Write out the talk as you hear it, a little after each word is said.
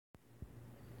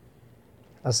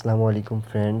Assalamu alaikum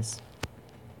friends.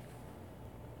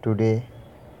 Today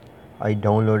I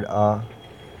download a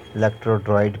Electro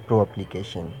Droid Pro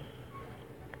application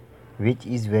which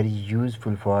is very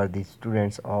useful for the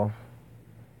students of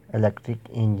electric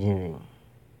engineering.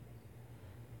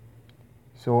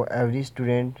 So every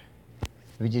student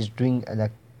which is doing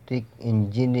electric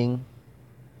engineering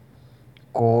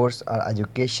course or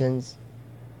educations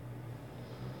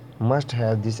must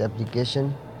have this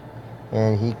application,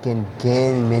 and he can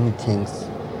gain many things,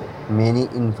 many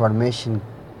information.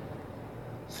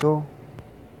 So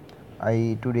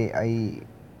I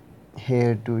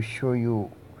here to show you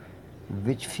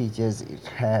which features it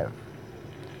have.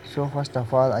 So first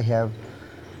of all, I have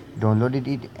downloaded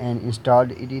it and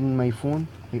installed it in my phone.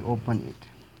 I open it.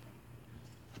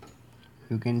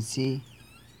 You can see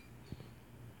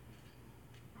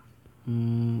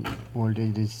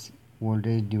voltage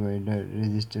voltage divider,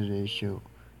 resistor ratio,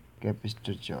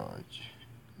 capacitor charge,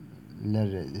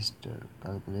 lead resistor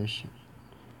calculation,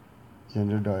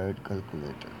 general diode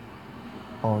calculator,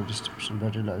 power distribution,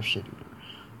 battery life scheduler.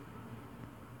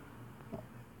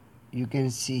 You can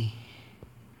see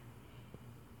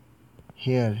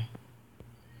here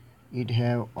it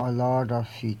have a lot of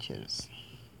features: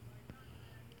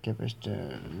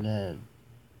 capacitor, lead,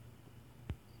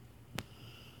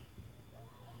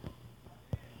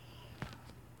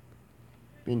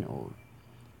 pin out.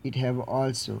 It have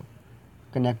also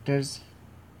connectors,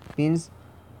 pins,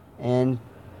 and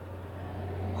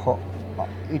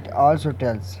it also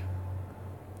tells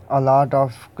a lot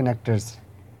of connectors,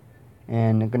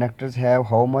 and connectors have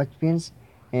how much pins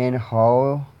and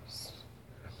how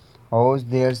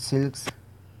their silks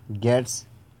gets.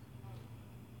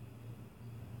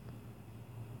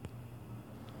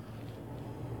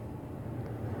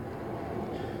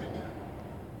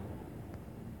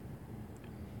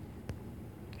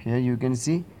 Here you can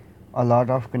see a lot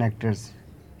of connectors.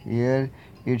 Here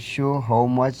it show how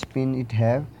much pin it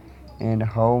have and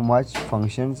how much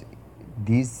functions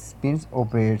these pins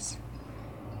operates,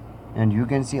 and you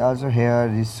can see also here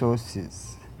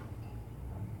resources.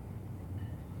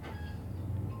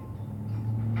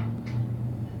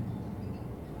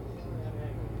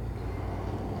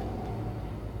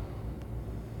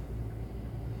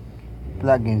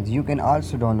 Plugins, you can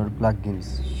also download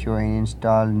plugins, show and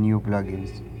install new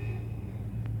plugins.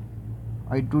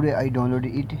 Today I downloaded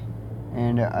it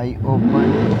and I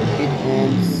opened it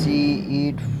and see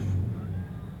it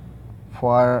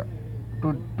for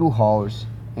two hours,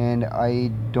 and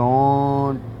I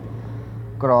don't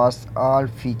cross all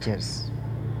features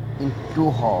in 2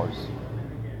 hours.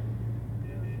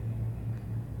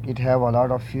 It have a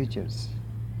lot of features.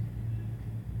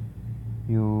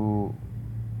 You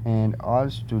and all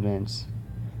students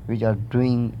which are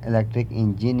doing electric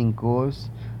engineering course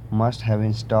must have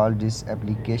installed this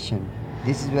application.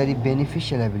 This is very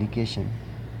beneficial application.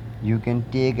 You can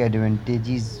take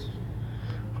advantages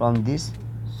from this.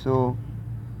 So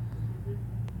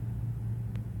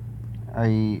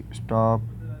I stop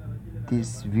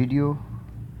this video,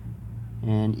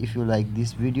 and if you like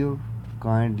this video,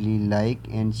 kindly like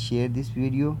and share this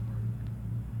video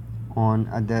on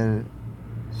other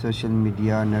social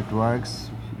media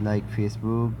networks like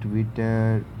Facebook,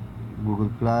 Twitter,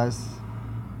 Google Plus,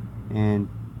 and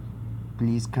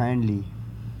please kindly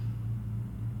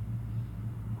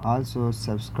also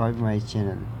subscribe my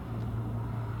channel.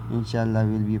 Inshallah,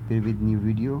 will be appear with new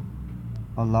video.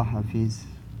 Allah Hafiz.